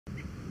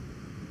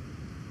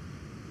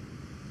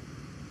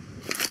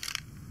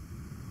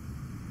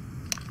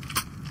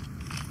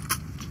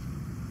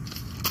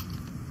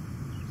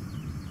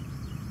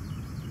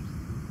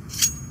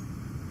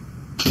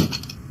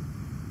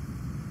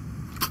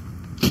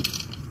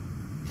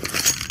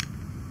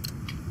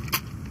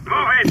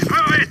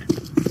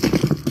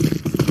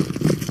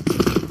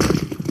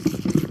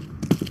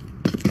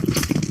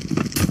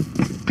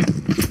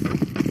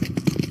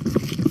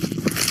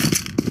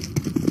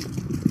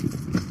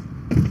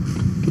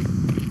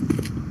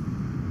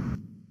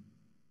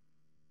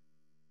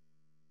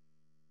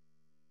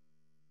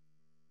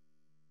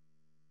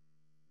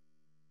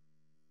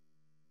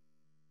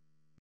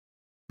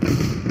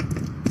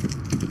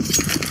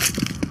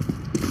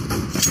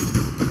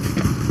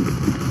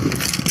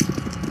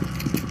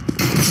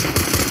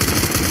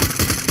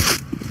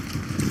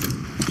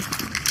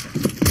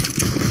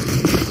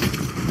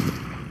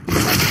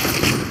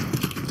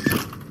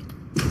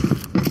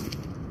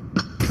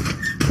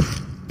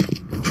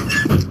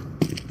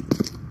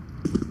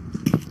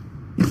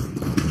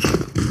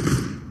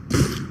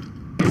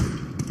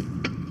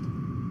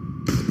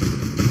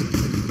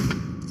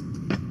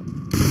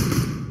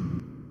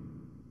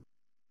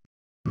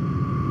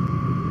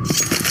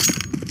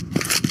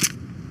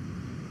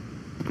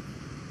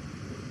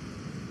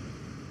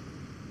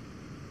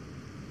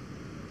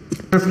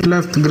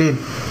Left, green.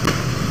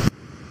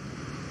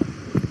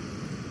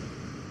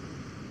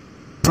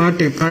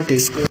 Party.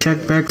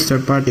 Check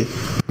backside, party.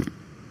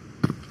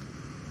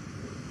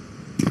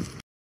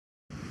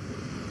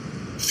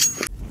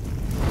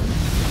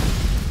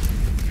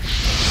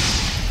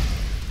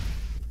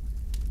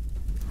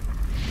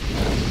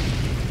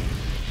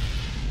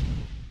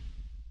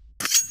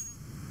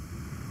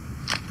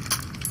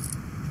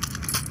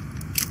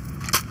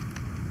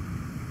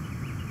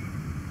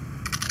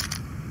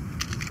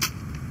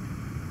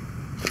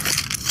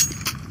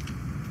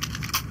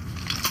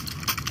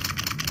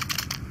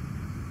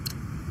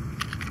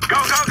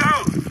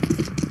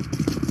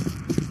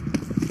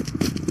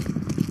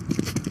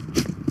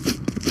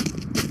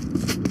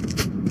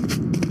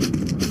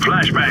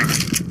 Flashbang.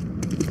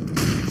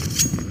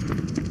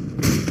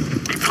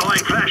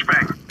 Deploying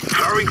flashbang.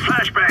 Throwing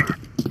flashbang.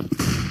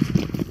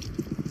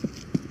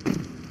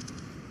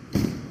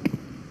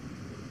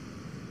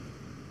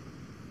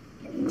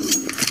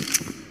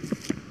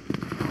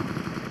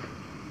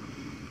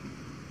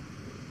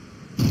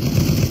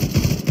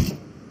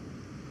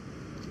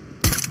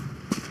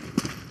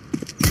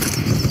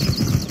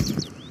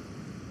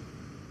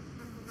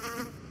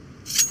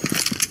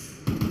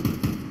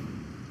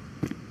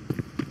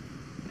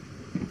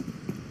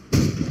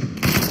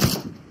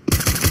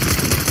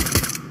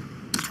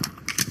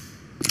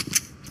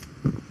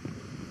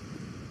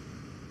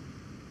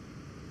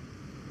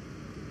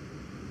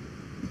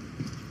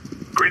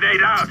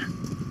 Grenade out!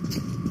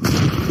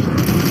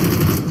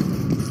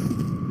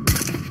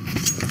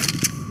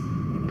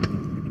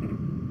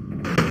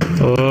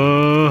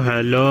 Oh,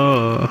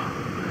 hello.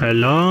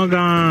 Hello,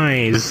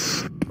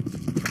 guys.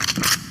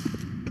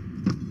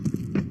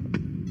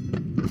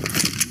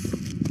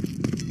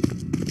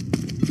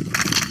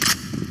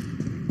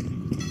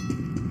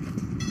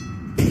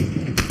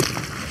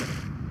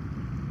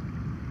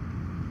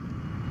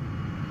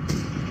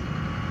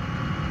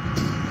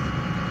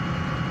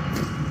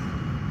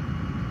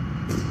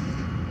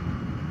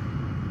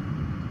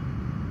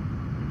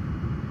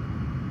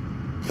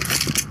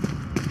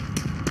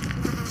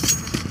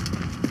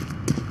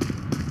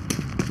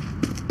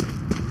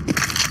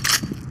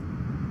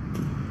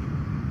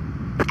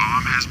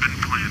 Has been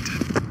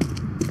planted.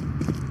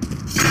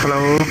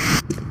 Hello.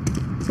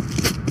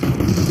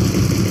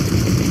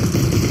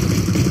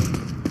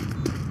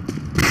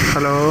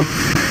 Hello.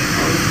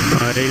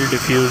 I'll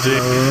defuse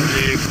it.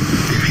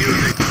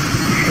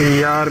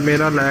 यार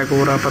मेरा lag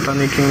हो रहा, पता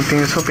नहीं क्यों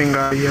 300 ping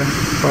आ रही है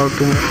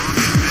फालतू में।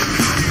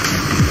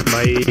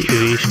 भाई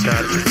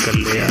रीस्टार्ट कर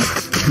ले यार।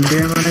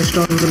 गेम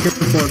अनइंस्टॉल करके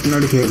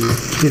फोर्टनाइट खेल लो,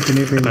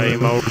 कितने पिंग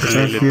टाइम आउट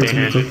ले लेते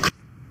हैं।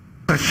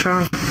 अच्छा,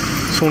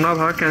 सुना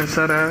था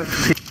कैंसर है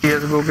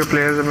csgo के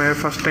प्लेयर्स में,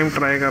 फर्स्ट टाइम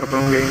ट्राई करता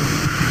हूँ गेम,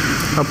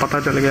 अब पता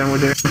चल गया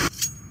मुझे।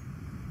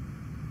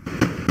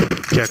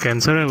 क्या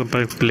कैंसर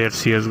है प्लेयर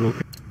csgo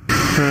के?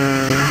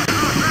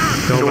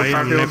 तो भाई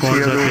हमने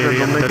कौन सा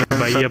तेरे अंदर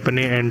भाई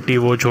अपने एंटी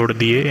वो छोड़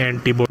दिए,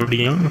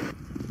 एंटीबॉडियां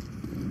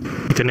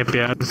इतने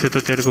प्यार से, तो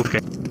तेरे को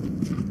क्या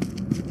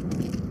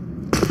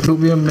तू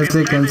भी हम में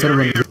से कैंसर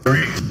बन गया।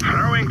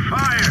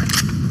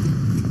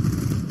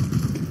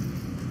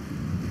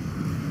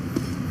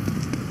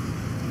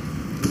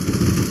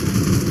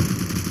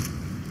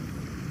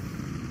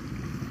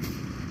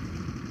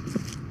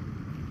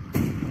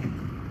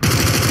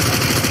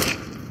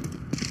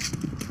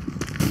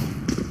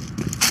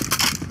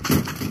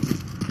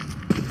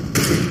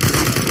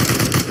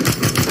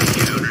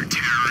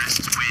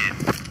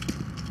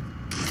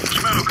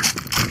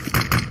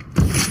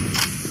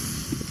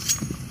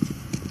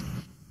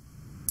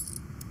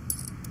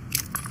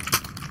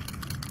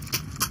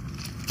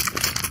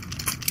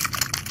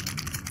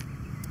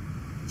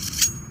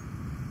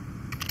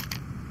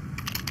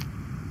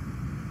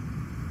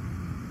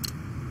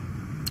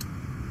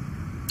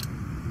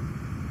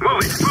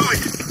 Move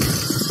it!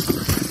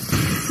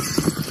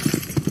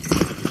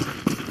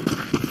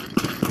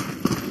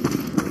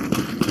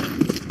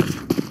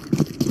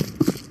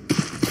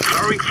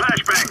 Throwing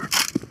flashbang.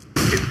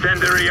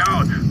 Incendiary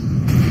out.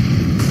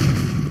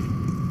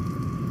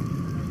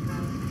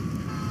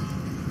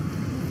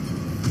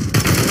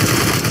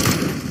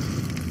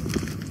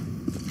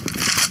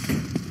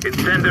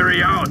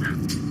 Incendiary out.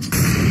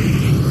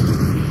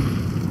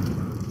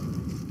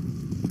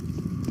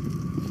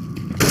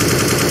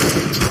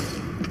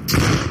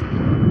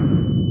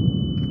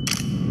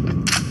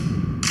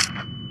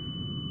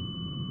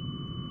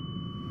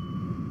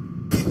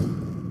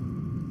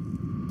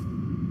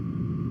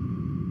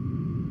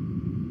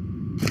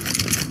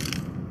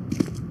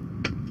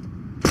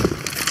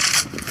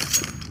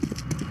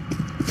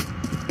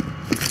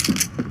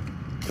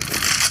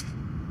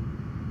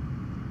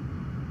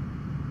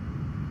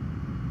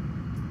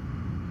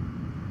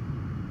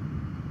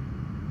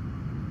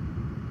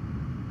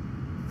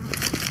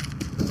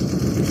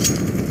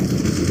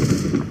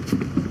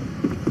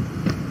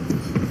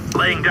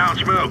 Laying down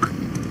smoke.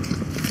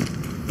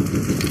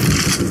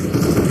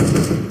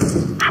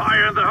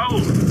 Fire in the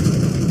hole.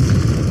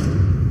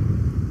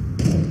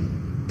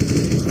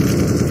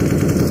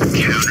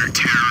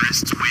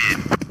 Counter-terrorists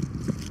win.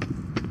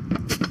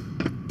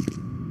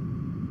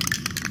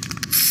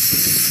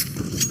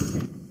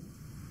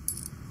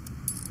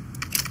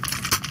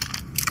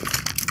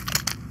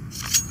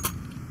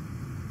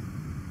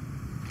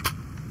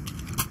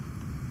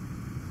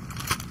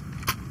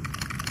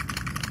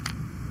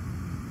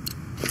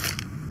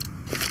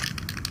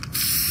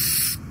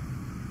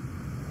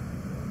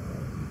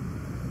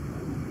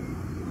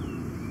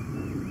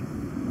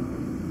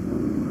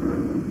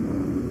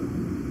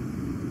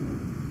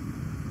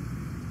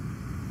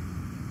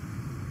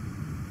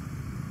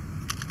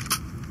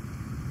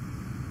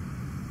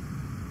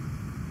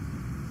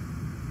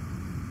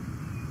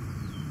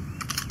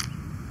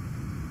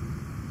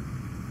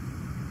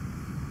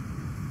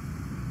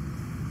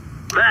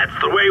 That's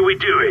the way we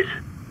do it.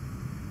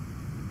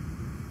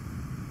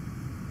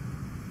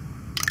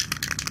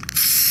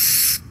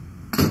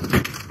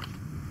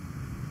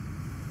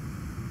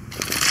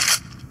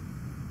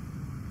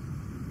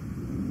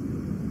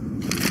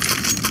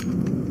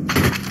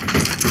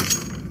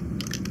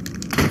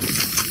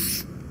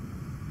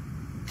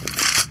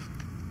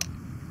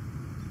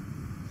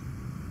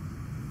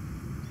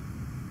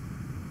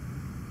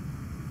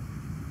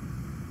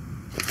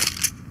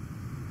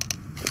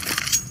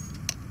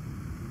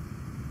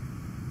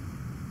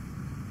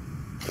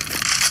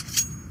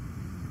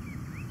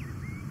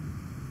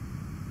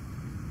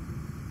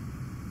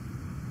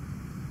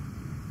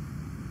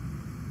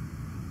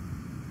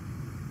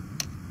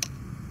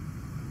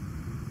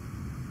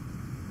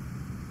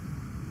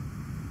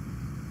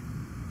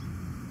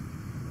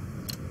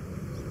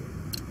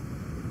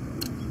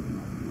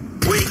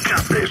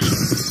 Got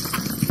this.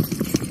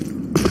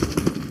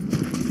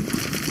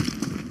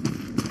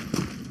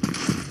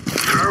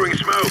 Throwing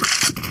smoke.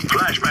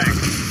 Flashbang.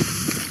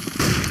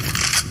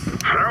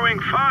 Throwing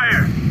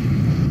fire.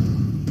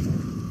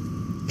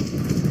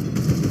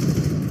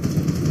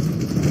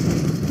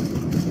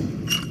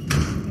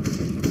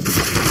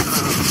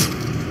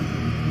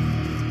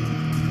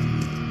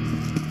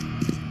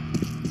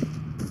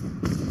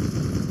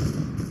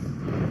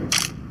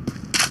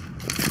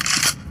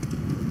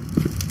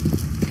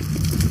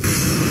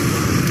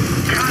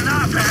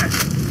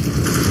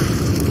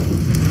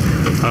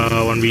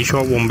 One B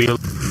shot won't be.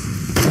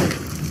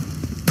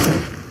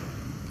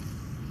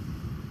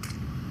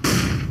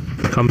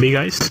 Come B,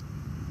 guys.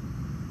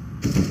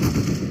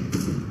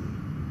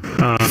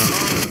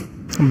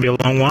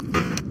 Belong one.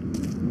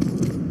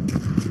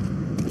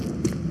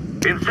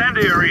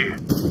 Incendiary.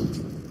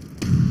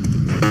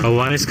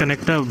 One is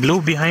connector.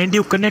 Blue behind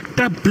you.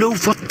 Connector. Blue.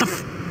 What the?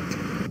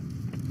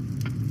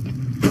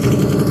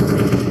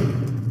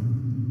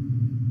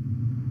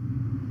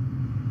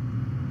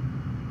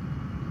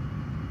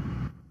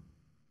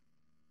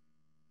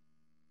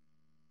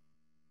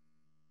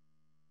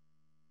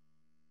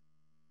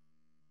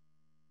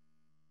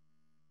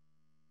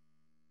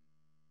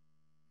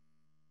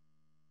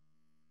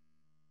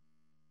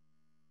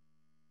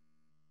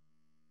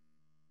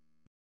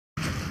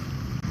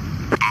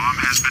 Bomb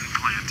has been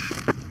planted.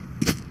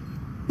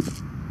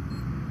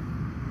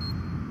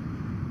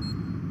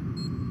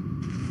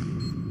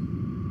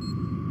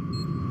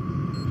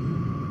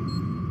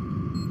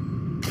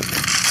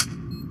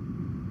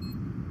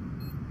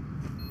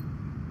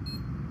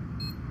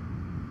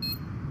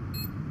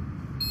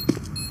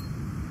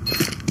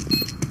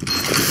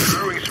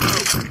 Throwing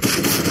smoke.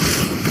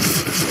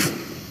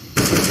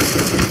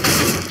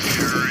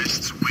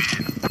 Terrorists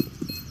win.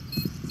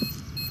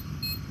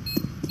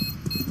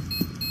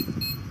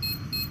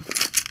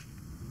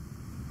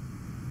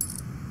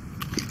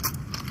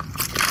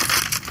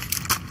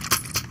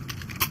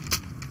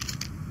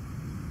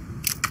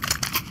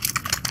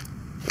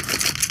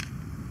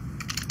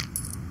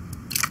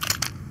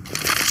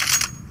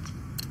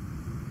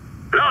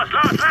 Lost!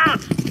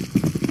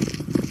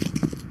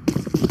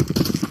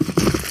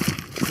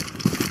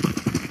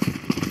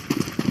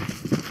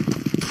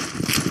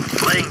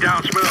 Laying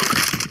down smoke.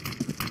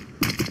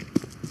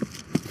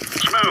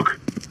 Smoke.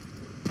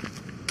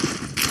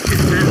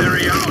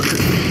 Incendiary out.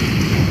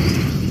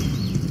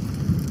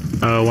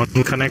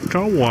 One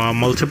connector.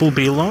 Multiple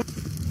belong.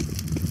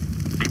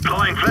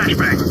 Deploying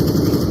flashbang.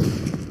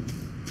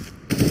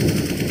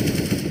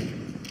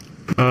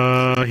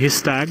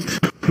 He's tagged.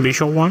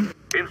 Bishop one.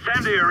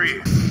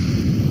 Incendiary.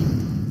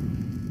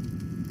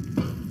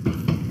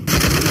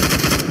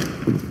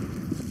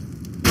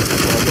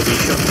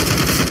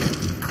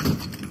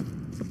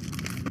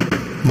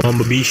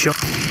 Bomb Bishop.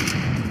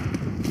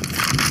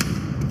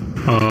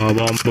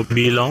 Bomb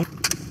belong.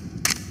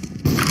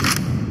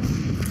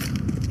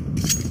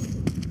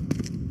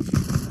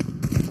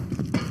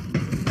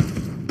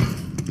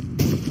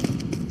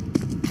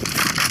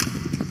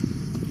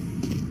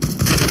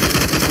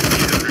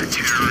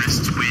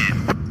 Terrorists win.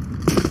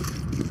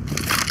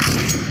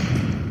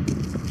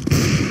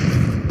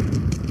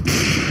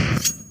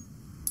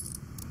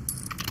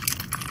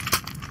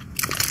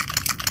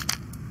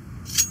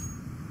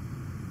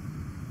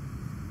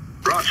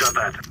 Roger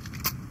that.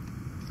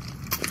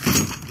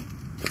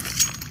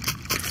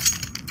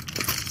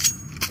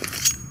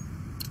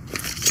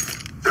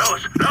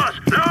 Los!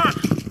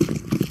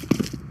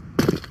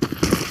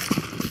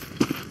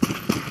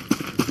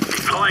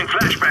 Deploying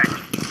flashbang.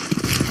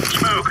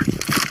 Smoke.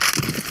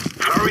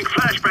 Throwing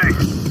flashbang.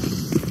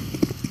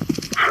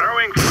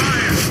 Throwing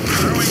fire.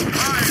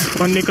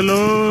 One Nicolo.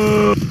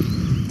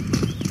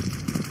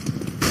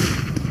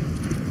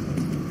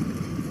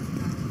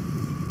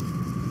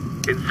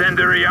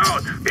 Incendiary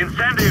out.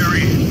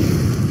 Incendiary.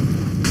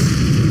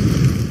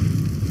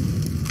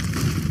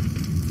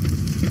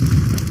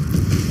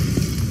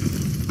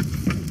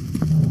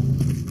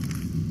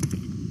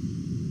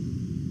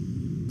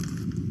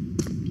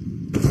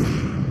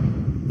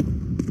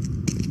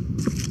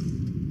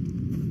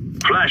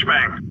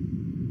 Flashbang.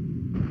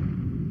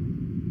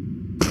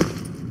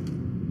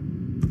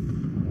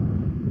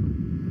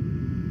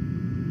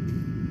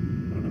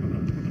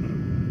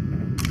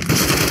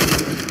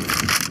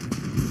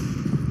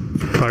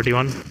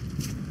 41.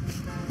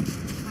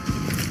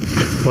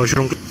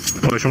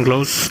 Washroom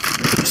close.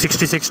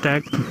 66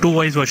 tag. 2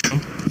 wise washroom.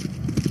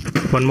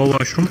 1 more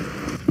washroom.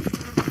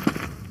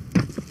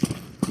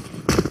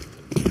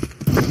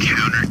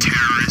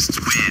 Counter-terrorists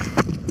win.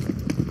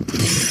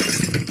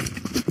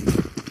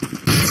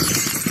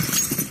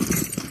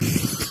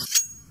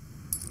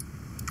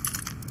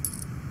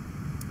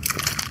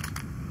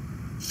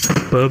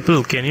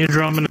 Purple, can you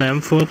drop an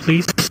M4,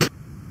 please?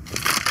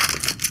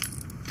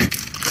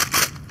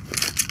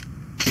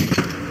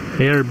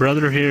 Here,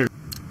 brother, here.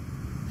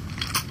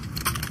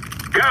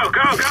 Go,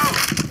 go, go!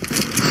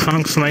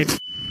 Funk snipe.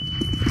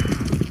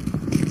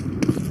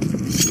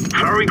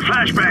 Throwing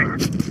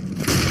flashbang.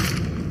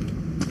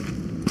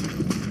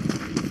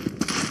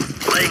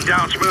 Laying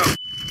down smoke.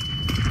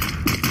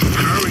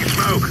 Throwing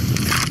smoke.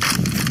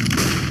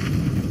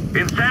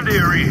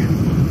 Incendiary.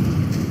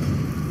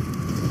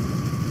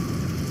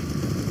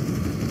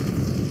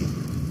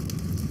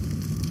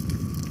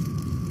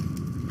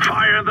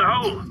 Fire in the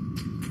hole.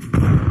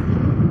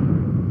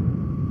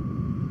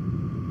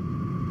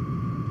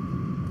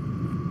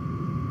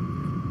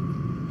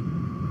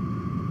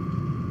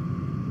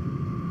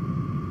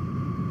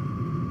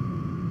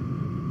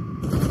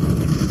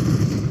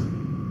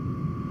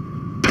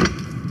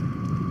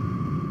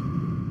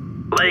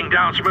 Laying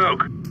down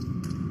smoke.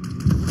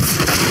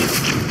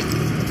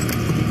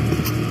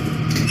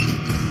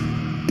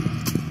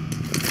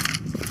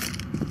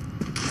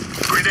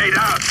 Grenade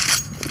out.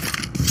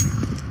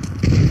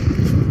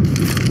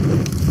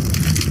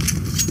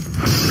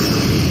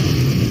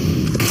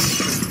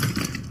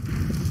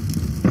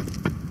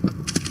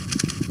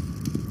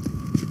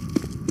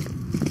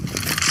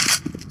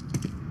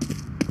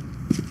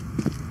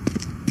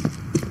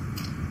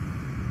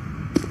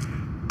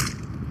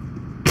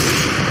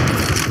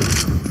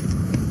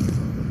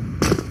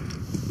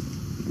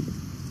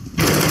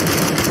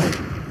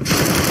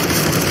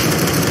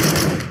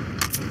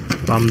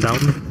 Bomb down.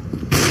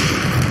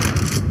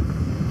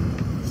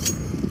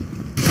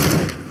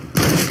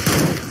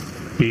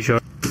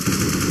 B-shot.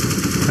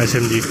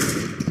 SMG.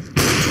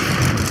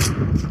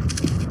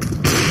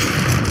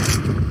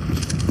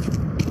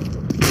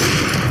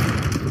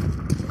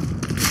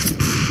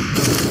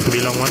 B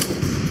long one.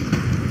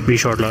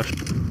 B-shot last.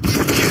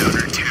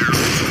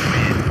 Counter-terrorists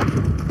win.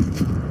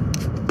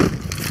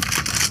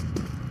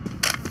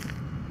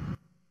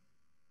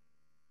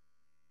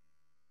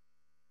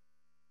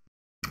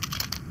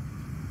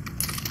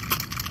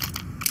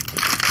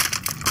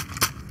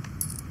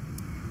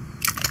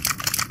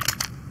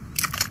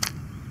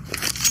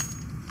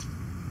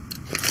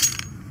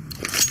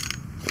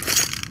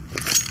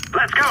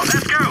 Let's go,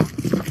 let's go!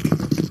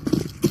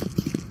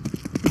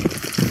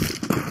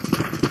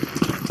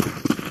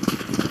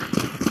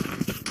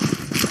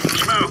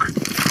 Smoke.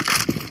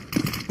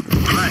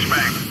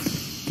 Flashbang.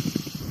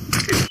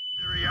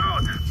 Incendiary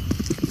out.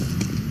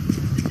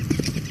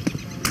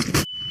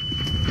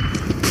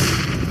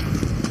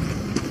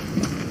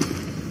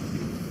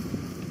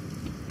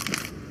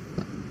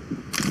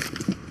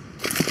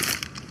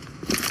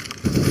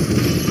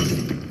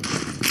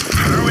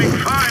 Throwing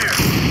fire.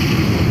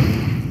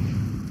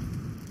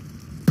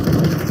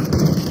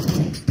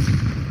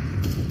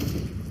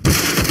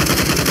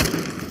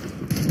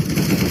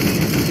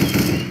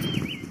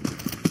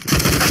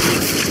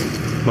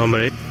 Bomb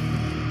ready.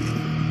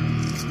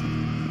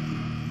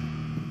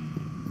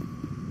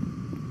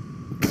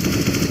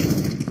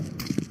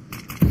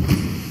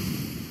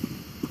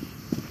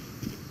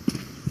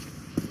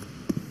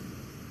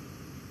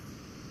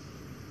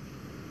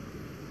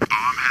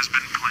 Bomb has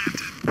been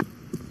planted.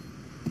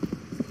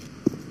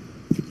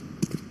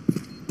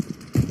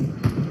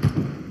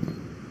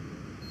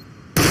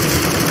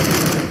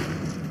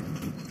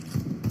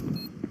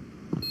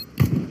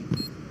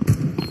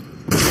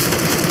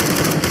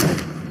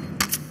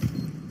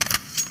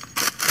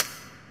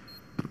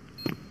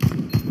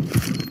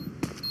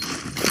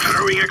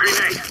 Throwing a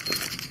grenade.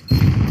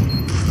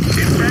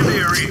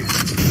 Incendiary.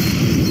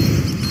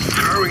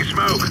 Throwing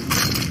smoke.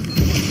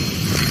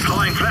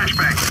 Deploying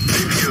flashbang.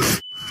 Defuse.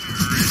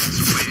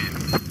 Terrorists win.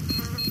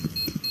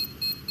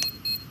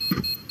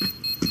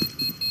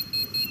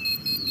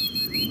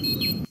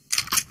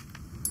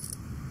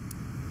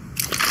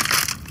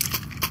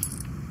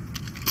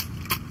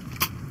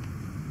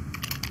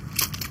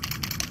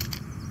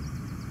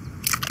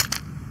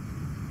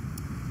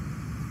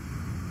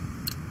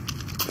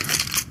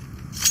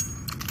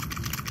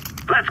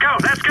 Let's go,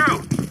 let's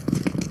go!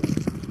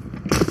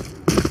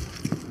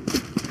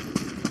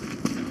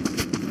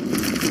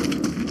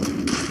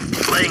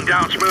 Laying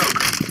down smoke.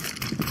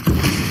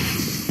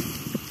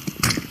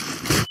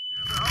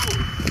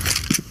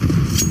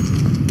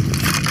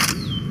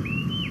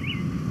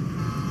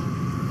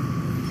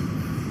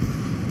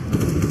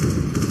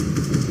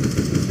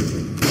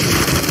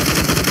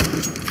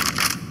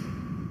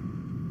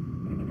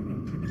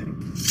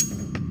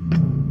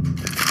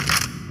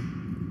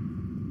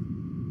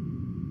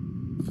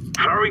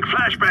 Throwing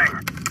flashbang.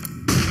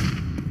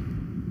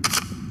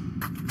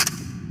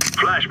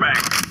 Flashbang.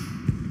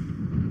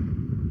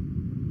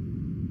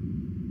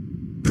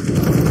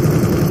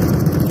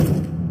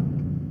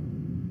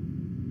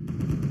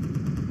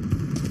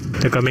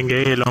 They're coming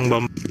A long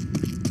bomb.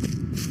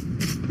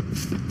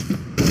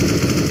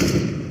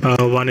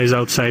 One is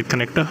outside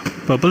connector,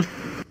 purple.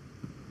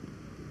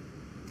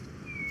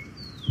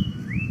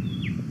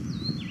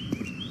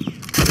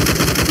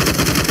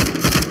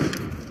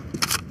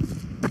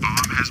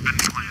 Bomb has been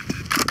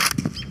planted.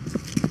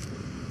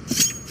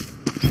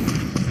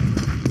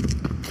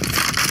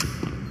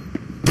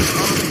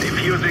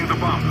 Defusing the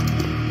bomb.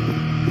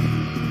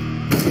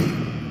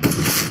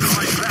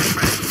 Deploying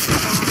flashbang.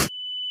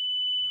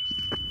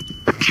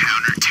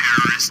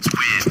 Counter-terrorists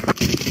win.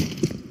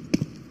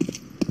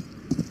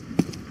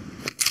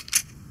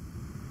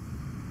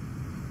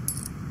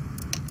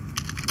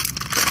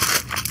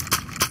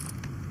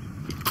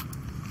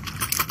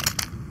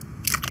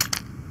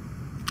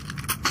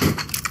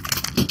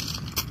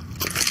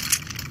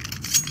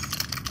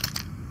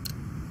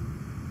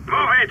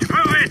 Move it!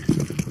 Move it!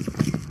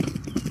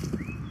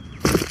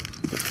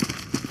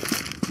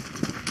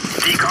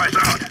 Decoys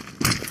out.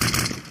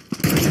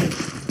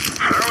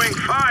 Throwing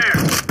fire.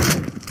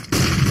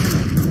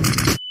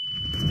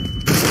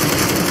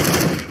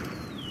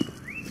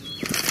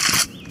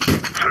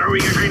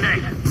 Throwing a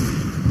grenade.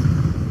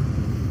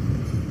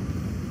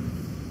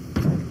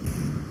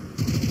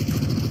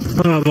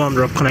 Bomb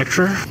drop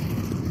connector.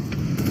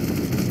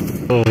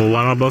 Oh,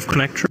 one above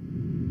connector.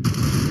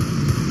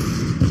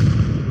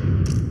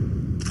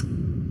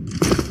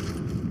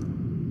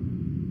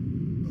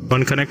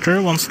 One connector,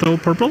 one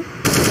stove purple.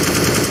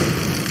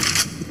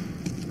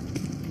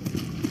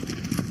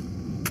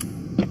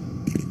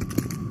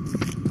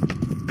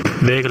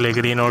 देख ले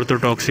green और तो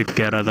toxic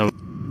कह रहा था।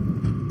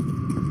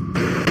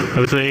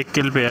 अभी तो एक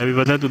किल पे अभी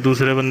पता है तू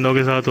दूसरे बंदों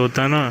के साथ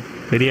होता है ना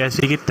मेरी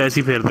ऐसी की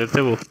तैसी फेर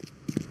देते वो।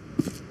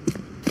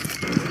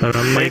 और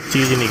हमने एक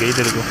चीज नहीं कही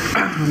तेरे को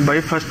भाई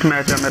फर्स्ट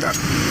मैच है मेरा।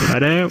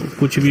 अरे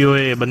कुछ भी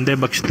होए बंदे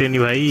बख्शते नहीं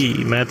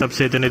भाई। मैं तब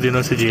से इतने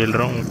दिनों से झेल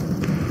रहा हूँ।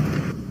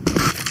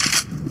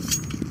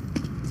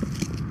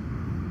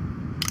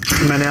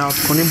 मैंने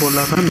आपको नहीं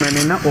बोला था,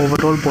 मैंने ना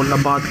ओवरऑल बोला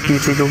बात की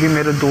थी क्योंकि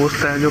मेरे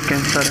दोस्त हैं जो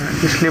कैंसर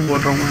हैं इसलिए बोल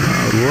रहा हूँ।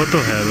 वो तो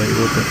है भाई,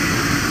 वो तो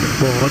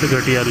बहुत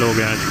घटिया लोग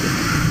हैं आजकल।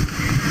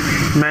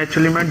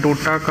 मैं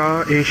डोटा का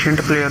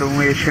एशियंट प्लेयर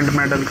हूँ, एशियंट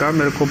मेडल का।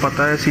 मेरे को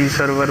पता है सी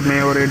सर्वर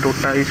में और ये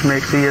डोटा इसमें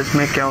सीएस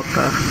में क्या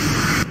होता है।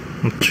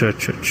 अच्छा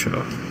अच्छा अच्छा,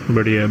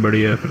 बढ़िया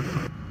बढ़िया।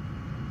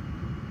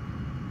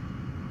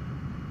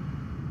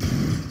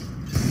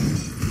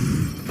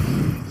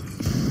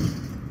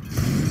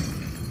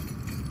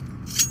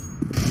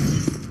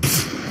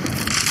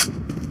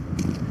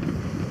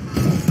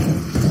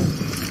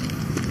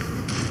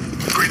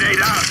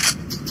 Grenade out.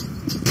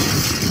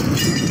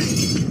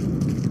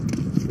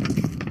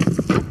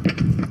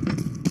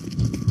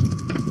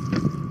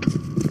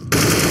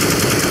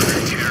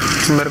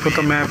 मेरे को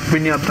तो मैप भी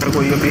नहीं आता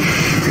कोई अभी।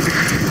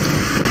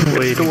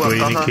 कोई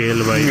नहीं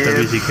खेल भाई,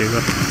 तभी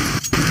सीखेगा।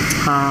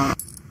 हाँ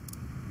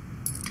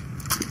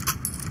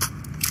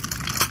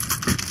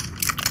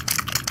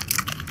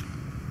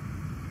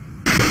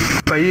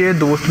भाई ये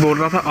दोस्त बोल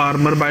रहा था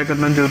आर्मर बाय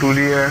करना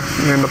जरूरी है,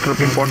 ये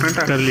मतलब इम्पोर्टेंट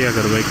है। कर लिया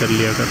कर भाई, कर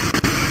लिया कर।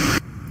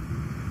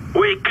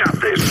 We got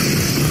this.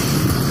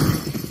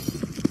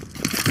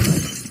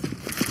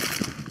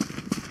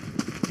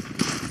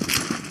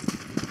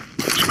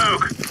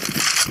 Smoke.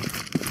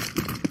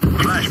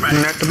 Flashbang.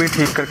 Net भी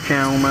ठीक करके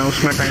आया हूँ मैं,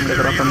 उसमें टाइम लग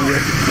रहा था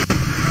मुझे।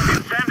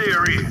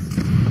 Incendiary.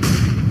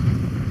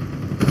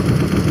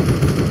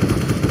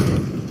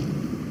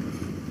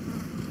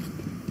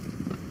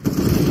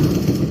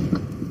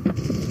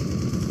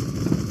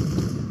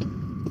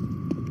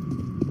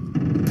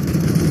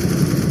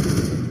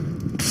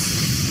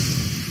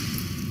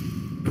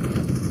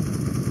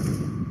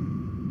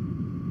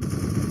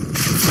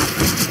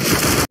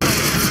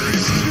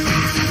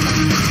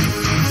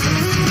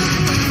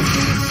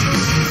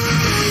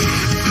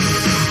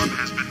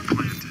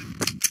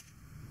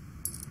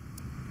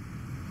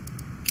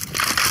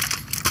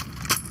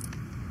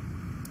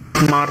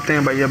 मारते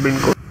हैं भाई अब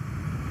इनको।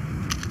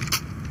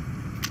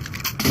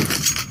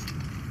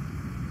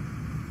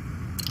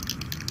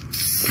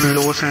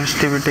 लो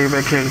सेंसिटिविटी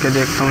पे खेल के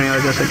देखता हूँ यार,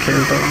 जैसे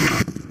खेलता हूँ।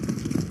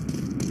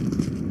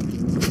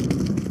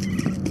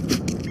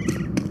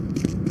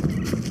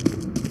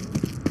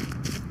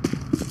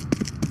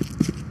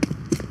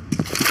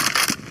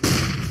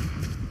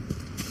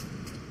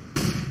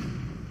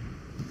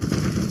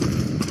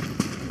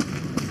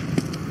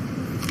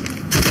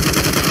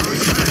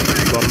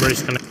 Bomber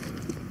is connected.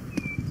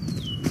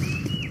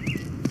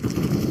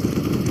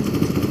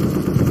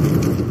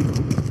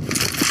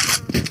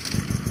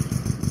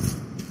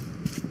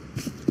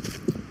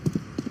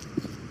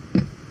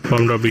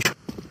 Bomb drop beach.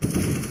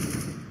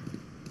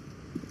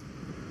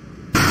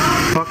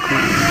 Fuck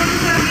man.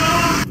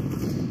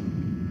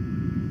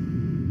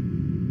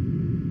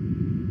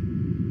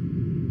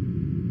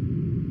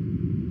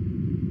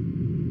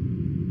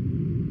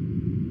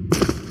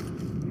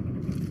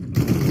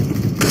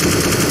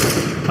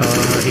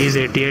 He's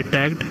 88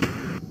 tagged.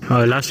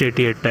 Last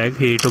 88 tag.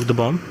 He took the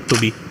bomb to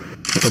B.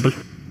 Double.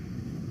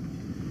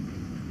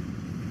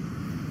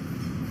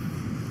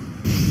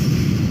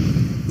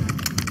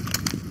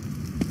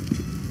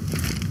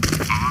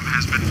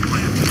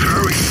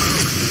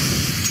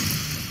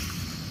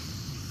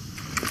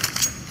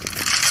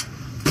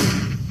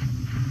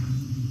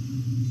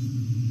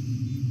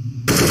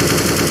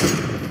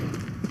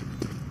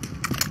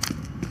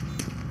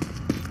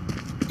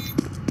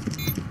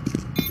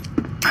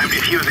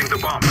 Defusing the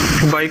bomb.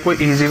 भाई कोई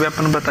इजी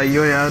वेपन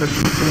बताइयो यार,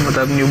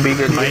 मतलब न्यूबी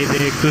के लिए। भाई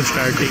देख तू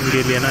स्टार्टिंग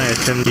के लिए ना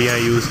SMG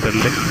यूज कर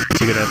ले,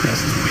 ठीक रहता है।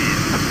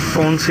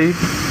 कौन सी?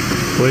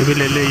 कोई भी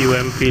ले ले,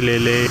 UMP ले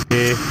ले,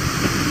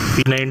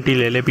 P90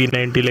 ले ले।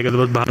 P90 लेके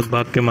तो बस भाग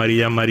भाग के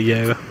मारी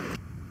जाएगा।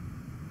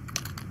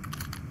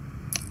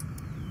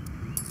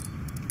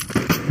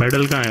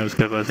 मेडल कहाँ है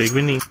उसके पास? एक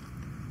भी नहीं।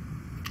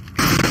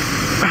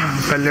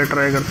 पहले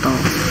ट्राई करता हूँ।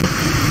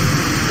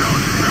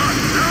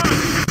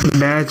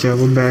 बैच है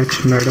वो, बैच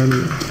मेडल।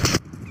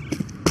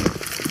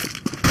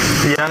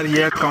 यार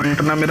ये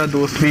अकाउंट ना मेरा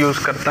दोस्त भी यूज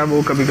करता है,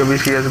 वो कभी कभी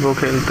CSGO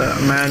खेलता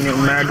है।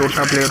 मैं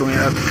डोटा प्लेयर हूँ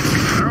यार।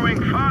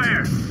 Throwing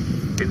fire.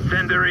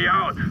 Incendiary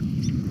out.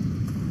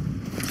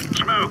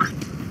 Smoke.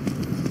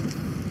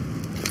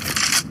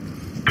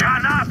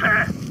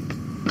 Granate.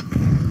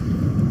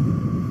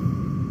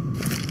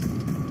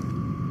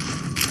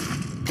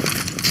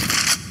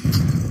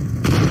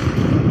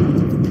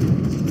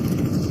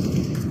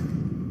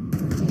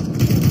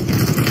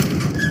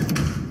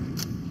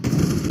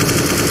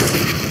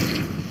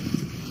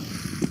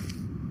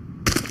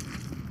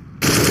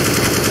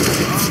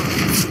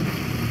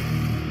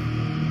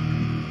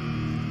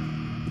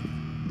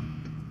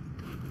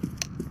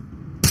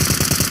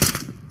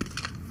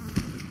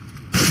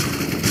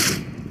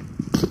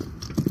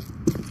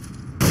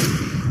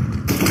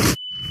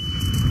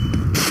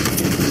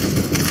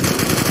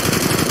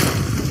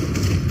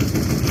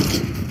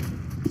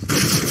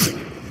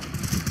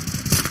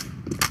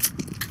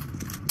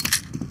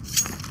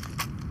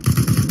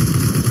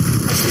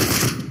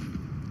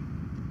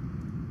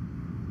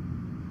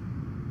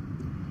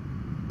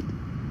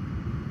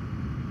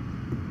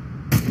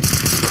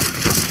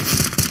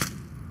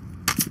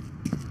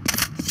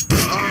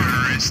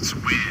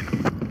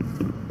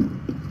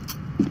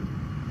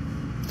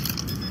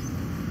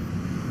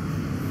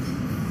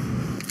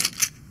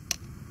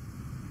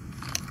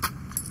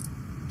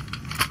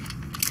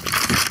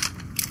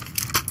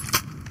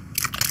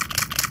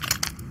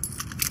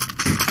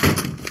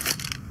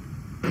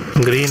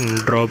 Green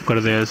drop कर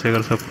दे ऐसे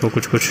कर सबको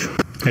कुछ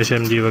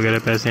SMG वगैरह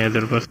पैसे हैं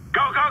इधर पर।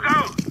 Go, go, go.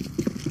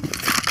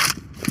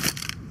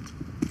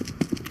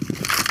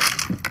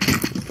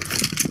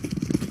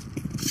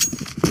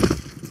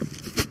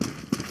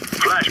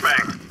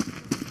 Flashbang.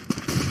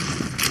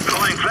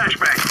 Deploying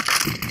flashbang.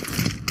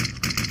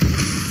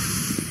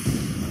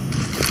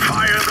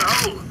 Fire in the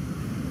hole.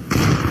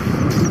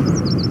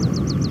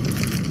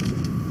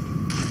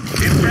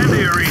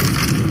 Incendiary.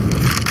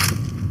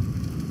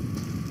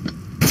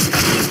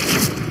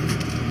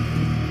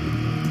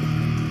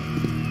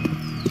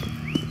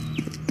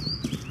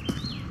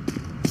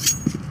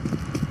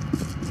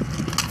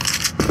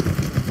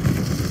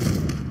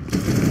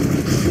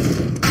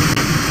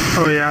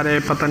 ओ यार ये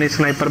पता नहीं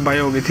स्नाइपर बाय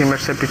हो गई थी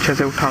मेरे से, पीछे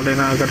से उठा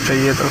लेना अगर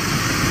चाहिए तो।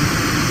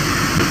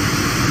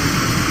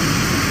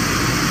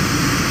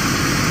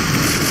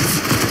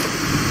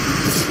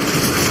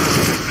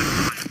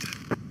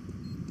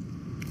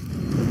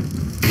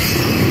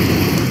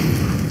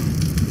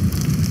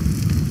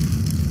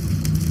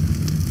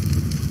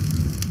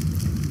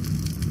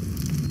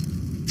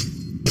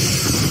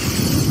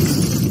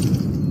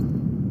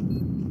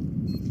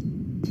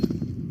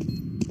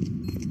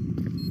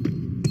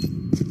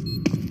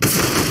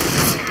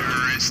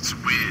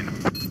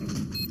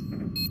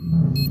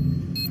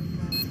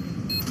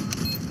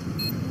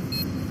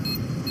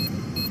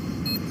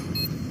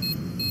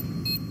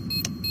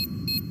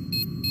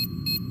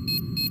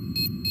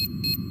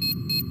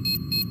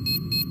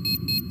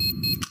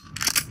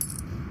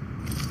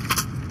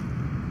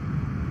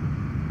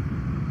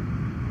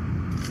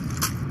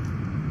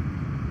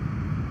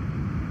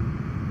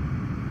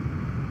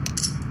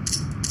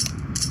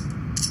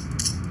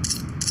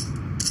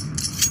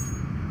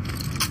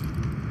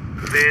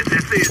 This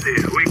is easy.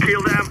 We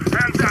kill them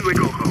and then we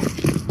go home.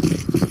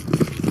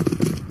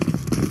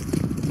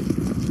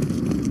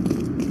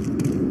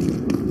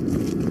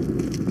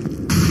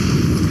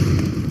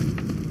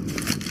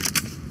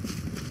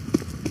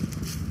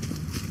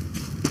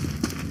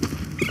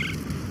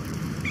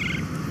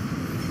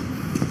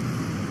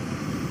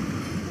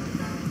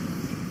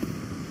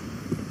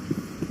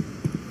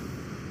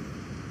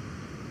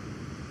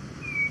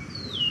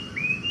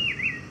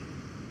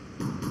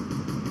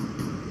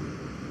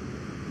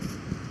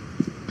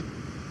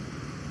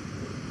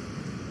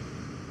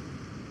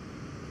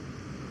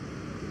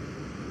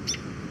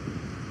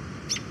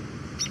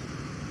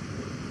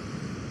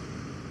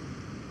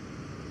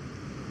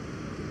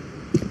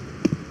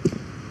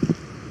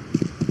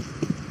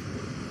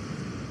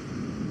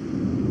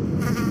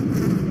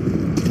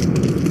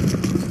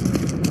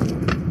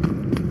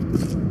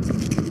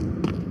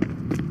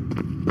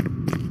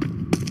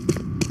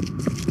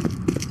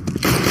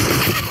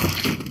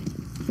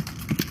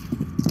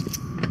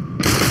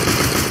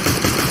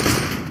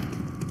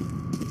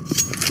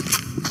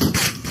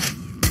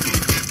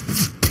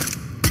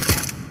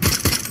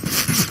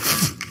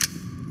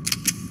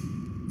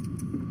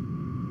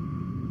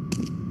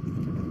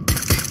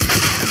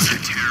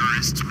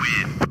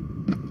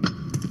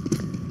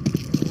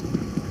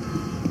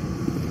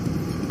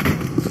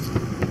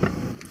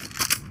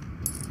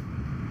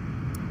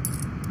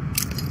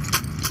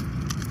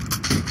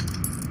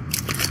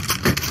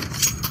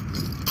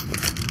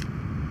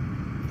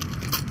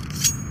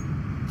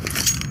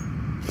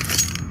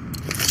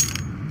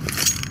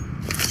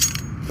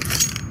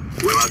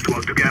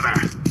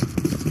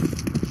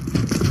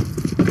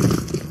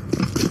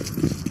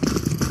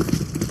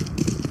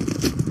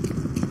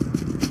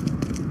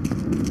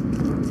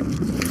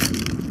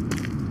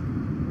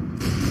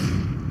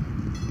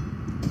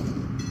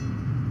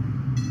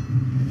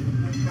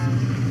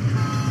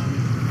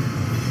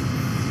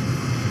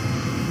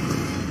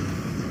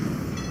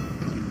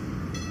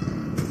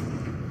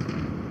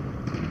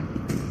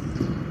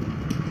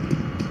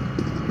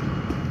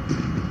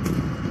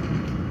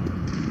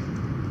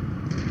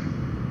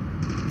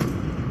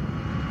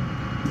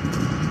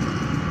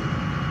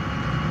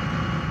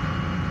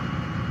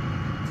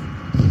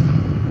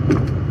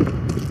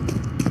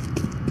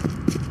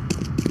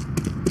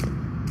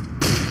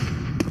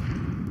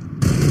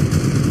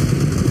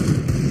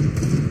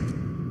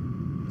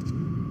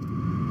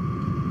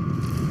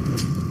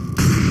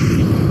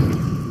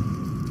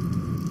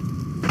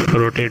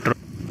 Rotator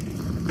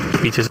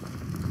पीछे से।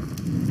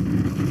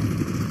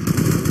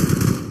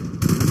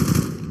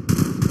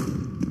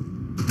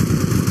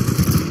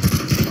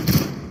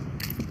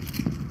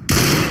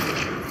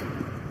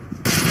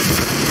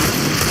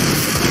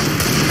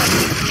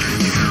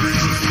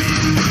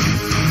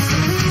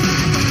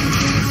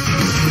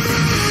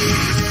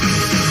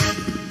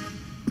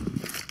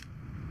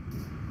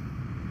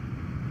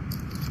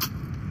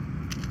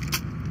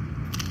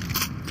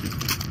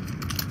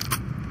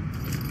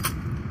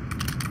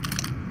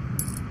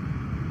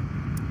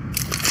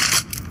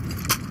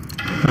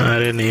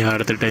 अरे नहीं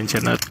हारते,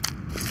 टेंशन ना।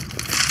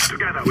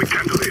 Together we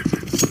can do this.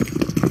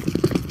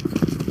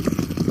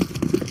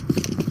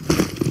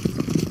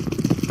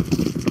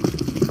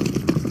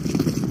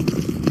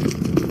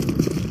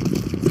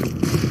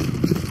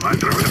 I'm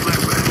throwing a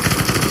flashbang.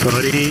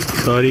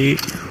 Sorry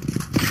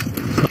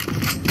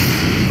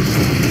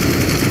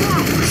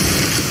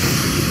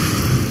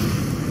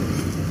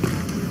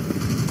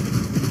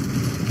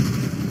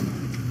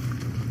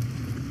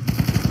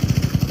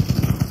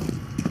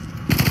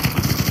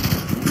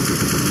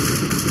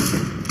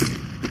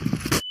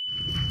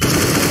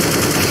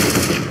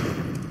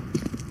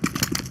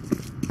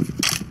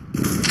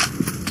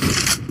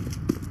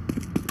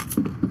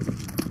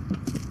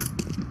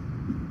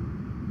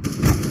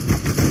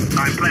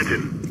I'm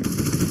planting.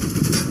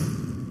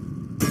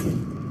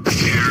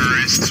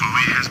 Terrorist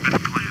soy has been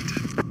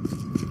planted.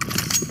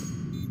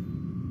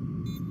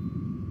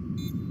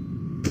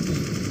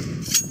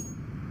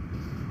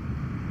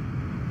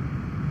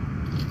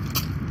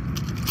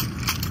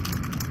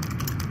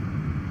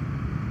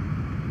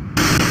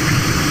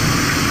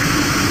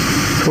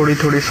 थोड़ी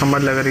थोड़ी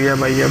समझ लग रही है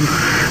भाई अब।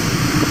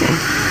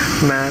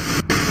 मैं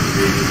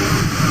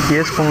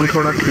ये स्पॉन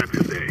थोड़ा ठीक।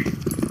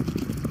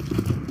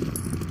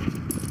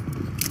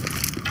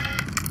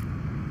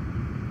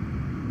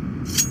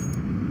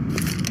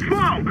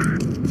 Smoke!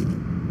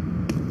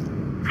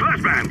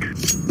 Flashbang!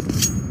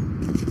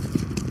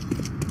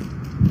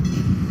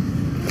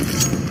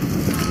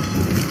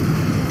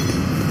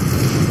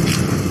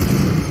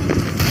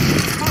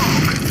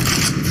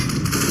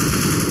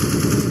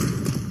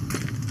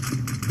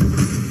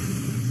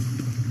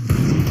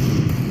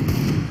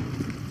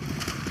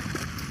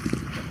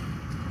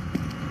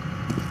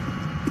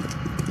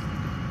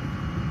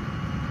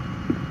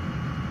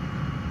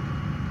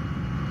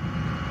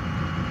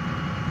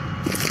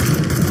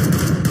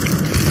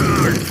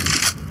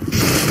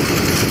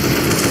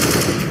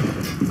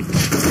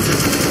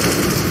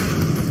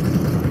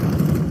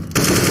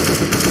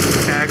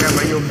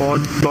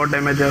 बहुत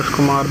डैमेज है,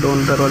 उसको मार दो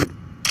अंदर वाले।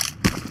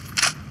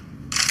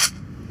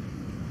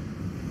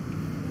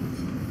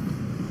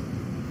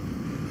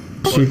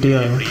 सीटी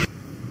आया।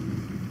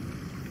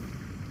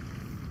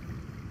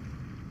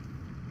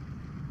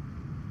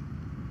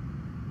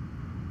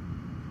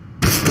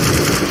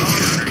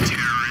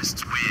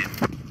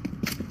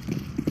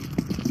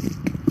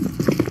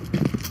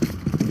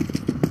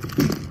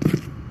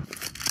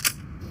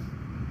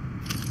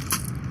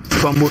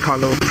 बम उठा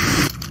लो।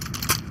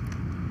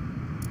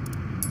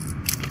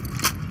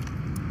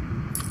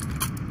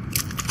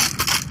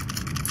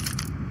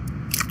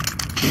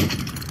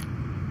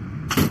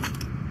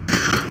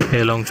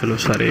 ए लॉन्ग चलो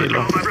सारे ए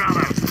लॉन्ग।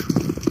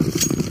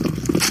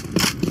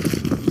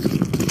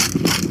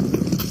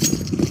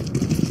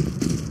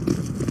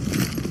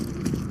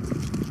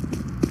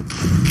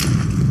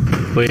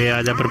 वो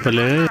आजा पर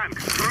पहले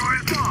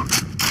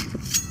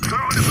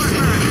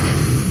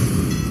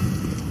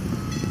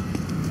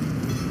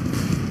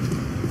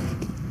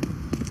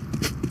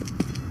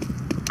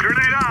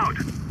Grenade out!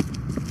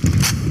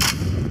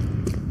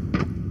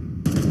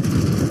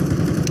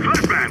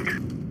 Flashbang!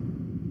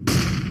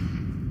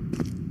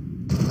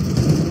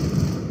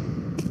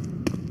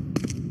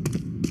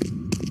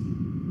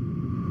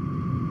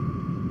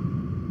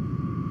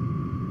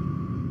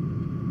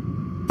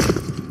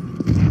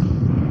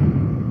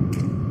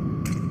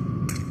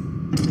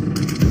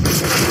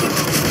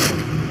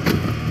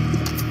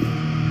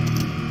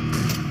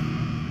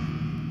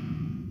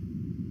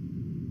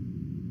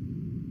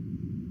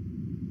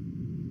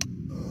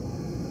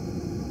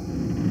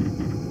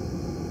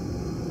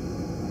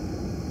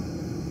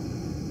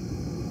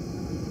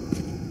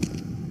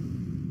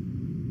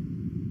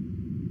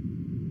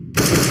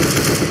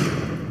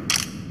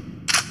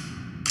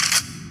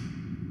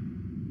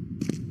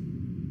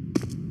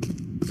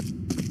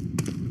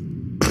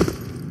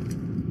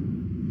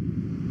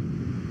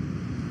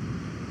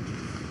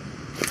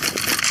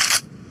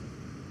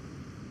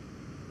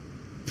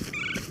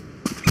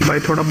 भाई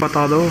थोड़ा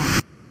बता दो।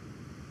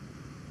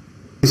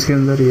 इसके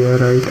अंदर ही है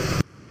राइट।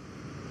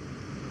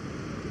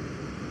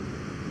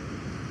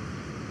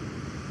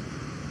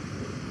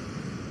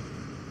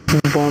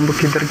 बॉम्ब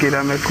किधर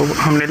गिरा मेरे को?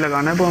 हमने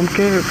लगाना है बॉम्ब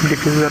के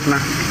डिफ्यूज करना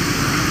है?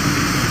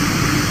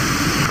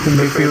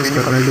 डिफ्यूज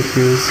करना है,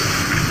 डिफ्यूज।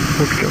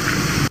 Okay okay.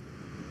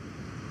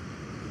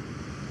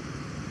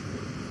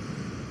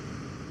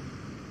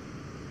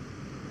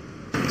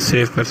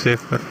 सेव कर सेव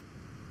कर।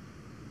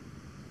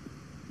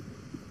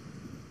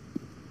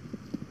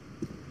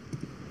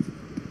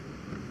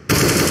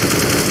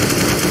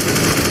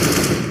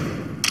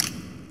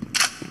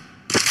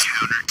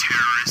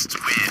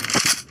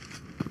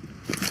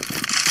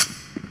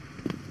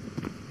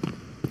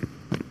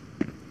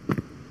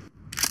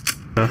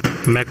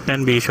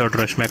 मैक-10 बी शॉट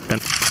रश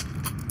मैक-10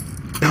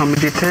 हम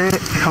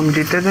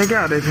जीते थे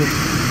क्या? आ रहे थे?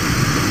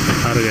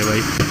 हार गए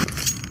भाई,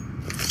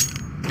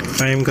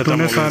 टाइम खत्म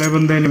तूने हो गया। सारे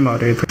बंदे नहीं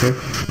मारे थे।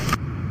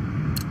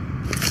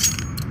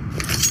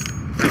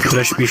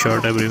 Rush B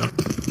shot everyone.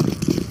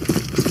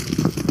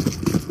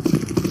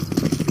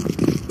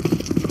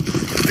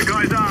 The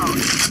guy's out.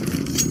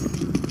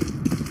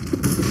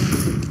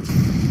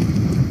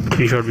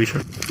 B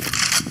shot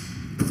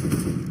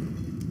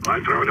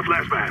I'm throwing a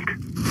flashbang.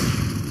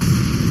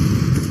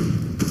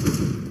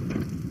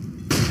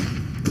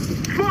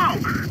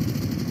 Smoke!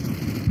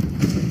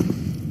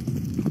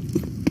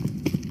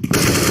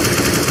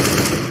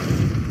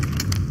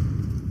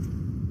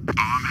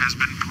 Bomb has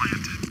been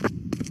planted.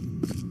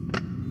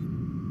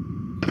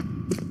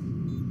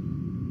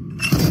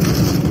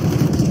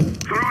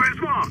 Throw in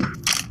smoke!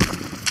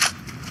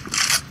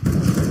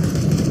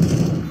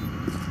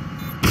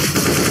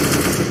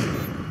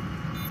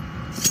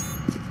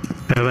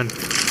 Haven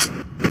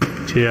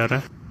चे आ रहा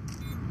है।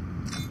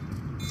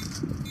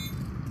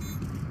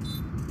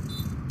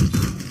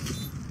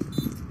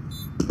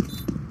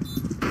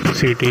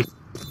 सीटी I'm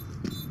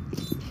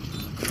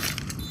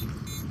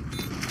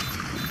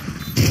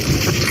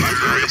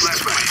throwing a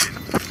flashbang.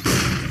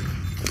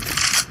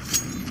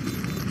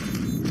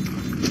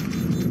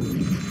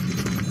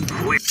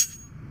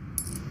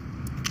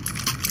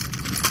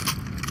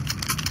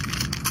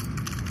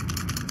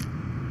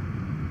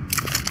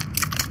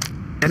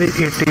 अरे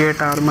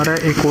 88 आर्मर है,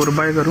 एक और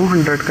बाय करूं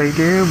 100 का ही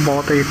के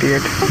बहुत है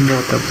 88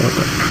 बहुत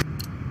है।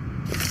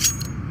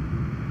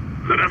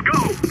 Let us go!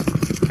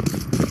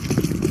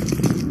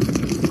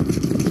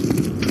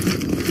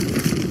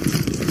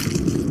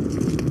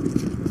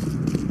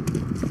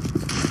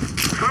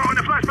 Throw in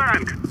a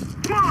flashbang!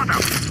 Mother!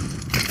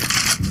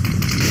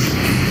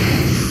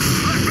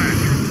 Flashbang!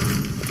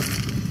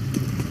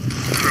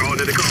 Throw in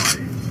the decoy.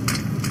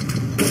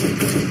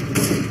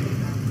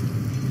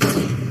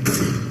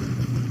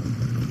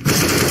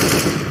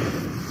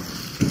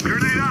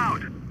 Grenade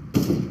out!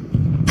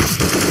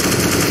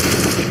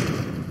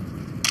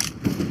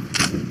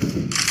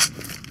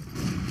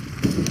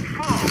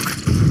 Smoke!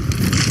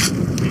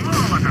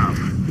 Molotov!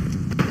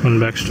 One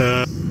बैकस्टर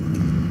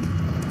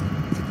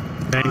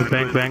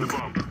bank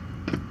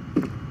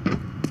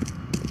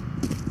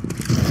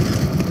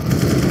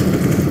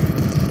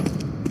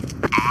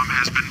Bomb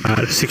has been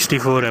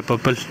 64 है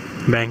पर्पल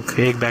बैंक।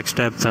 एक बैक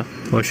स्टैप था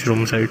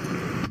वॉशरूम साइड।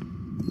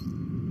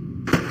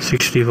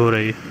 64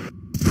 है ये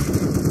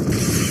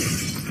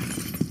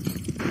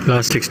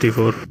लास्ट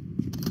 64।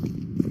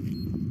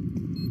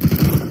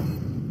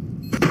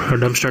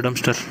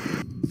 डम्स्टर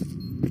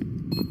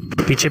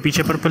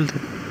पीछे पर्पल थे।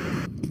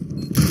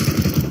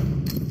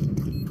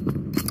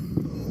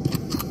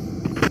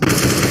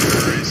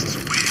 terrorists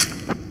win.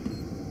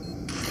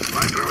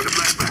 I'm throwing a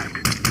flashbang.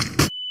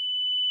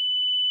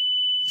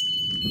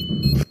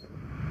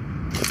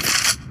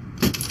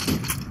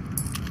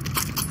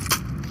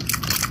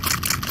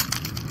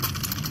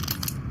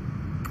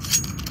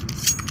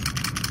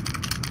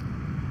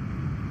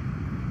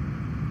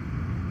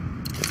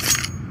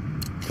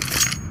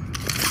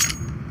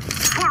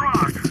 Foot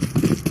rock!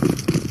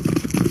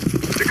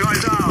 The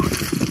guy's out!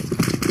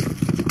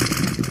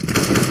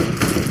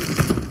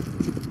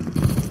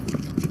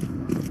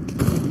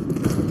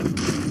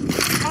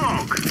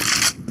 Smoke!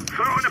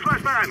 Throw in a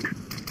flashbang!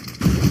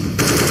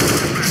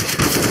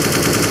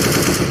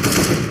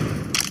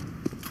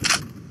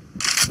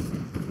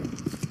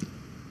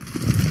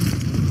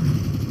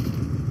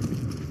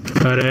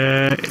 अरे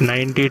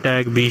 90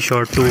 tag B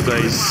shot 2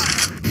 guys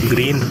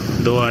green.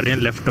 2 आ रहे हैं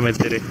लेफ्ट में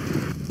तेरे,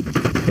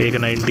 एक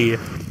 90 है।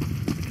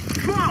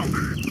 Smoke!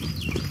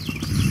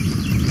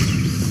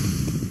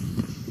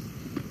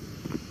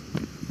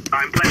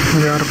 I'm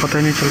playing. यार पता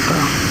ही नहीं चलता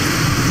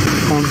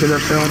कौन किधर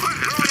से और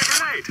Throwing a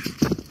grenade!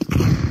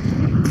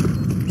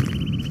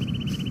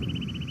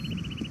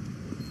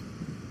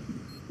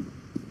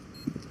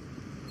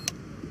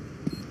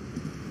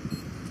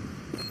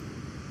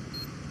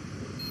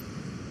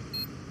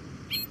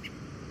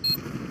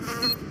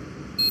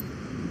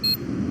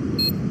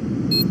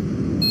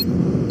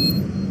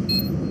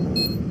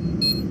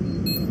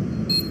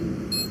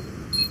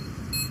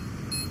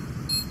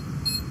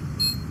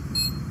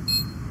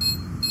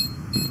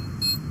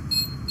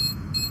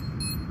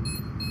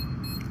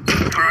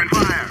 Throwing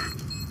fire!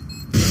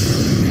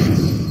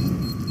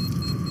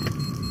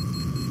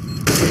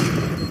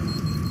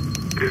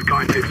 This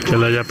guy takes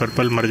चला जा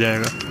पर्पल मर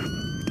जाएगा।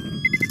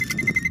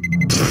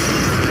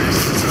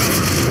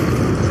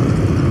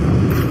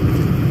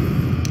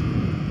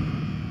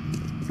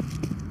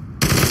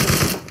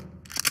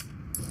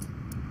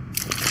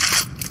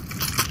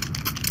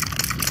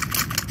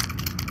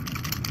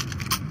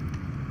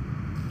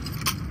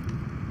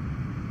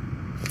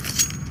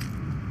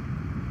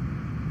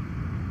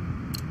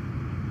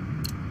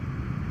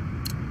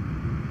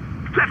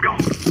 Let's go!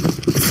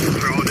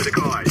 Throw in the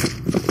decoy.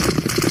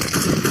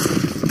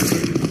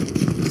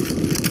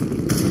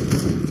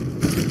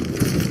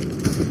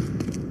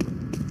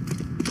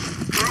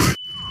 Throw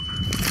it.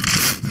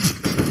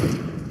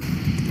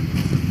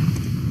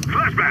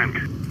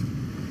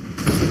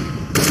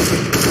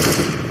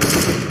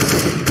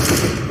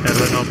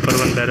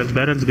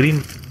 Barrels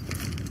green.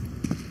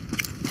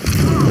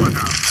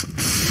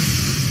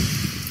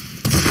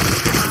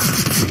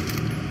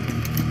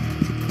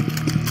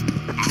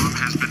 Bomb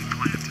has been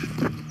planted.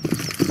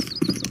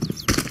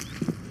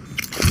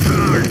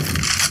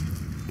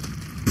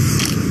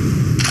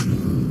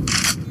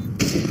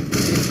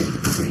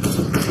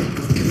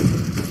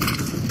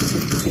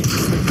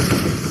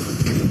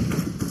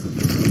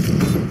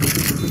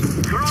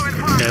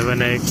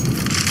 Haven है।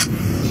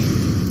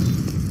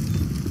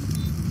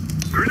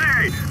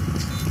 Grenade!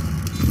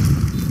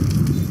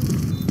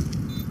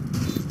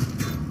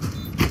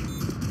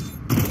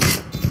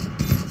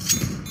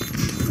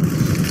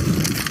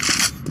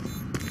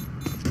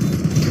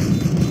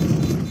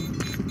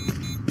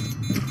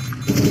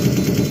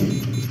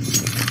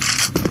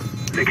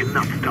 They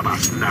cannot stop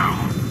us now.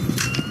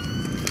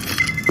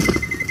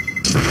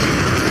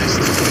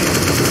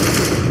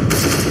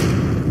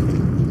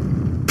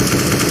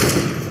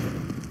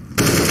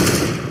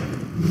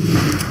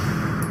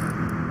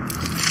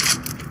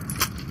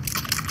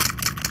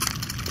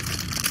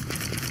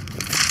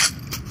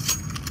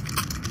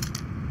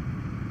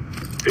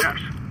 Yes.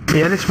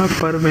 यार इसमें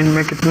पर win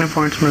में कितने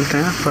पॉइंट्स मिलते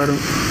हैं पर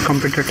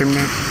कॉम्पिटिटिव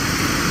में?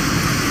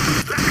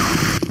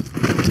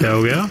 क्या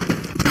हो गया?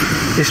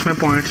 इसमें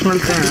पॉइंट्स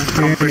मिलते हैं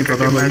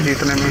कॉम्पिटिटिव में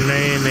जीतने में?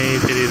 नहीं नहीं,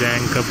 तेरी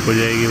रैंक अप हो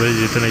जाएगी बस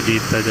जितने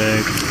जीतता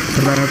जाएगा।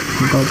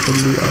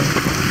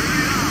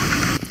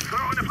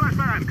 Throw in the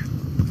flashbang.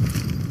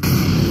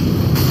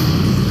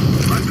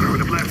 I'm throwing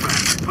the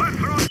flashbang. I'm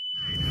throwing.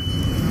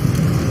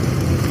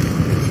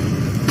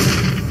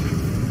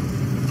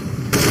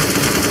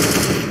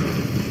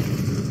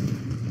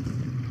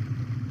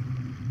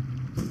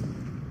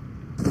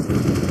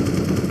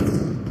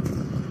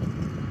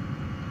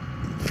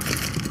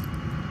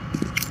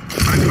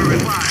 I'm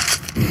throwing fire.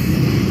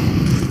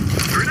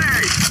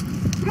 Grenade.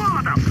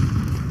 Molotov.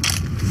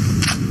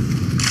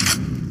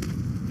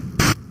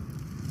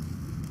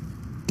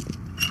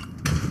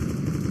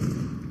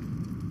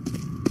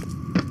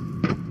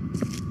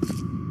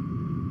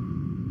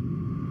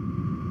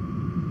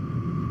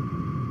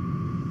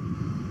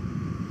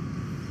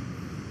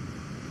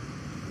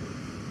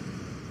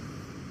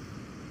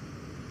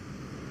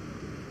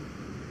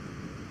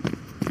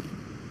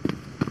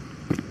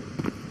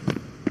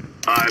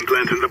 I'm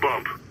planting the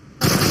bomb.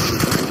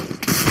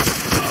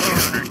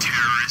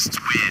 Counter-terrorists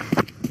win.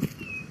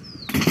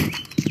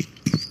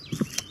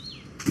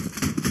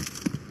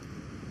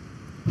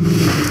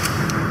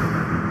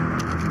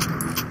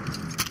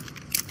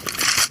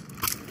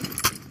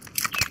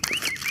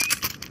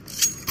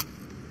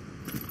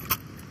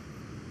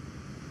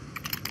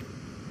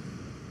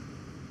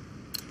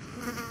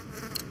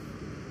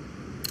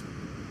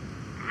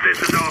 This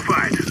is our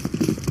fight.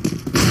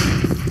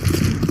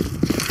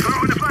 Throw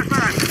in the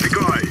flashbang,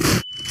 decoy.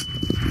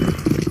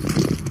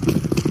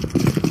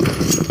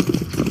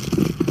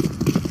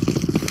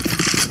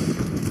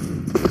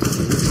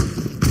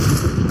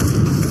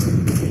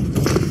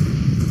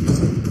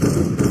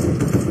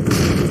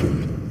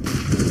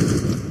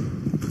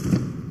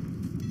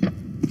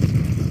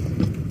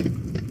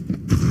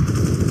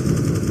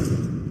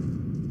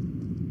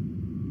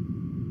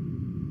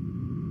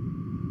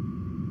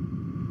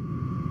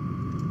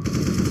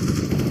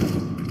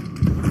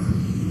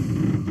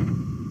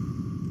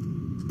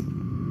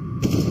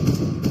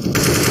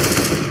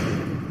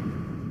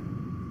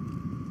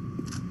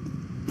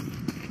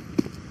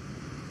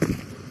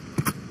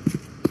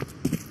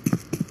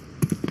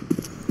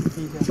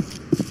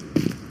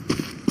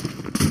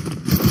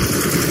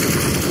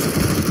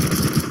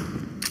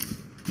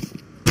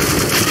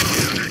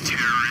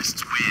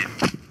 Counter-terrorists win.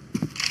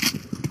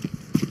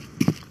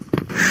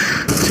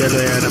 चलो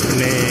यार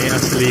अपने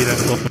असली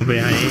रंगों पे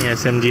आए,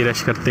 SMG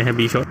rush करते हैं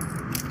बीच। और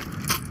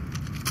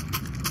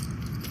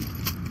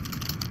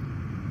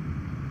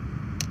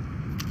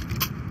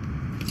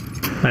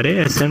अरे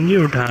SMG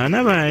उठाना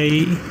भाई।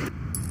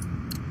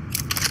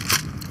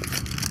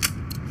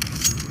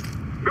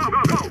 Go,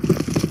 go, go!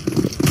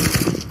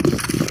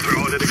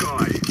 Throw in the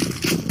decoy.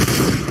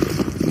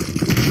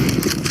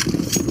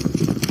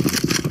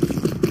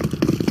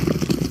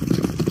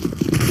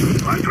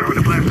 I'm throwing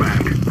the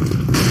flashbang.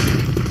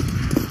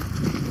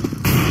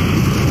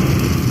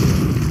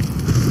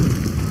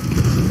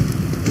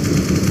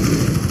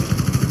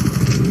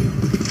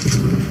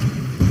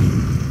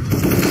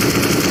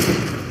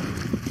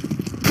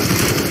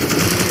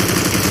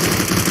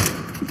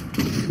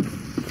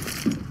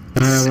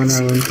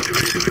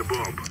 Placing the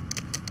bomb.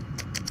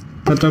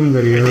 खत्म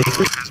करिए। Bomb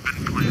has been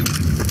planted.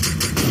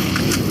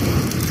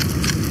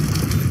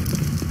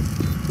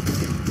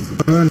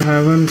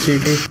 Haven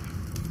city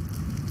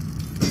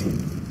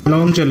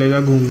long चलेगा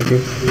घूम के।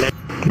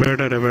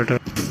 बेटर है better.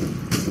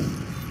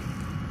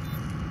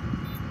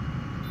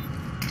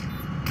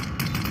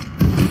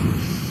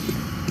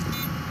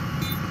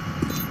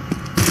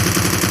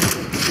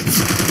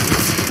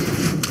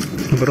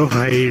 Bro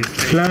hide.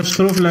 Flash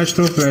throw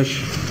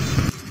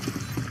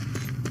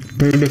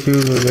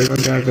diffuse हो जाएगा।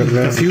 क्या कर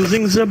रहा है?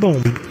 Fusing the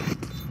bomb.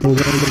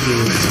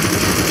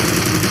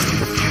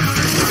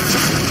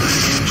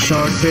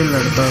 शॉट से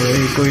लड़ता है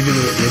भाई, कोई भी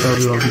देख लेता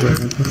ब्लॉक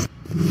करने को,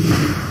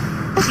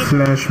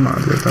 फ्लैश मार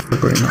देता है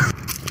कोई ना।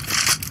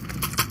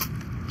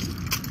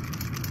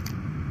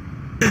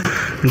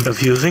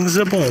 Defusing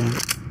the bomb.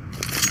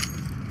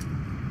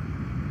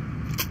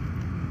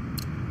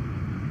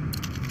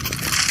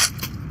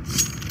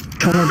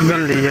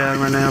 शॉटगन लिया है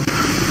मैंने अब।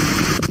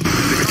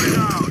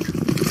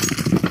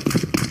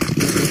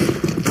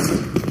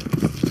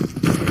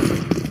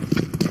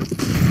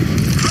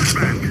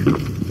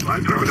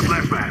 I'm throwing a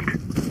flashbang.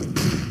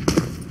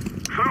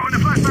 Throwing a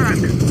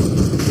flashbang.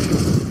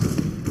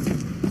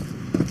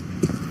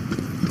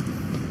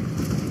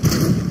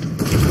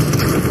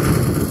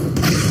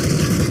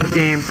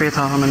 M पे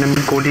था, मैंने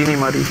गोली नहीं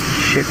मारी।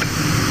 शिट।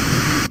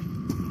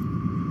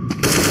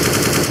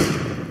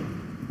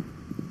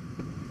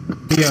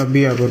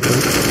 अभी आप तो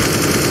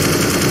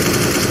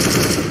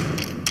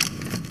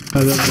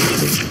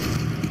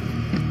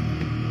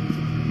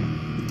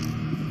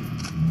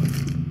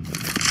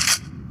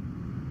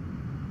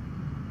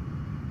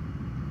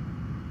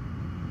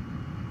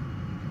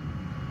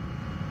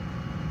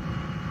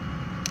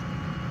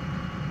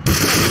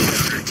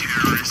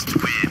Terrorists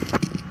win.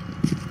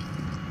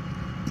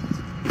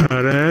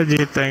 अरे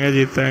जीतेंगे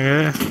जीतेंगे।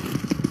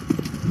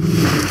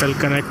 चल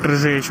कनेक्टर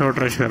से शॉर्ट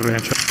रश कर रहे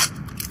हैं। चल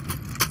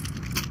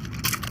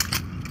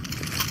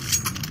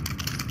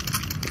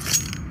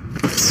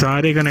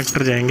सारे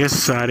कनेक्टर जाएंगे,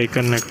 सारे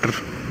कनेक्टर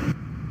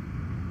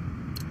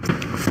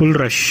फुल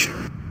रश,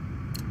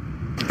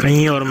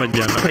 कहीं और मत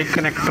जाना। भाई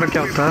कनेक्टर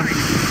क्या होता है?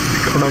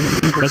 थोड़ा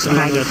बस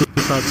आ जा तू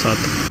साथ साथ।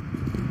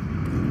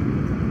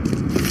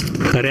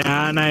 अरे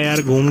आना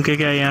यार, घूम के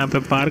क्या यहाँ पे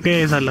पार्क है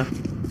ये साला।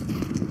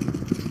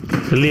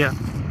 लिया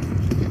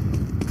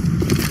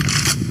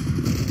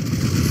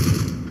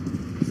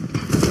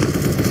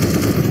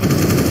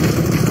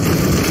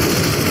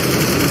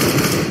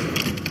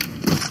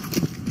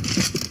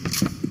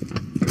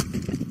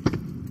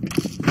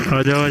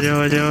आ जाओ आ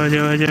जाओ आ जाओ आ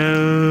जाओ आ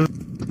जाओ।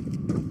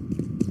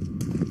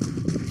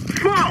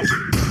 Smoke!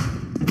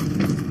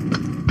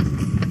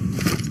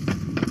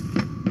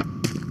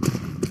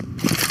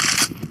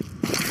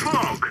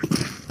 Smoke!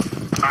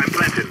 I'm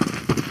planted.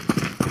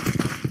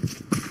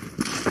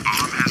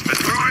 Bomb has been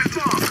Throwing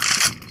smoke!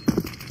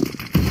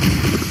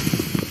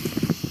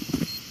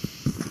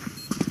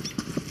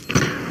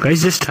 Guys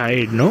just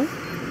hide no.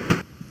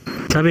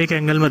 सब एक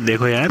एंगल मत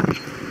देखो यार,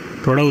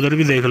 थोड़ा उधर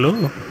भी देख लो।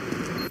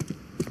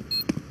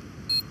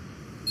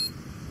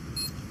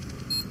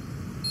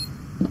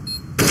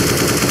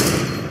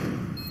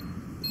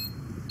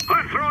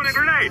 I'm throwing a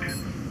grenade!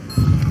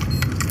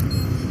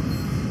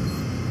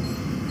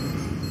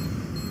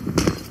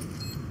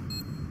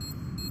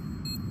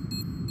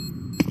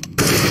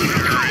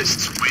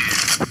 terrorists win.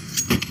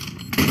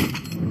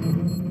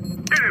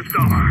 It is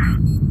over.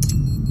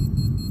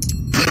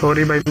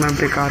 Sorry भाई, मैं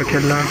बेकार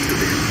खेला।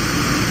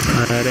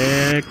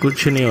 अरे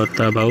कुछ नहीं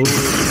होता भाऊ।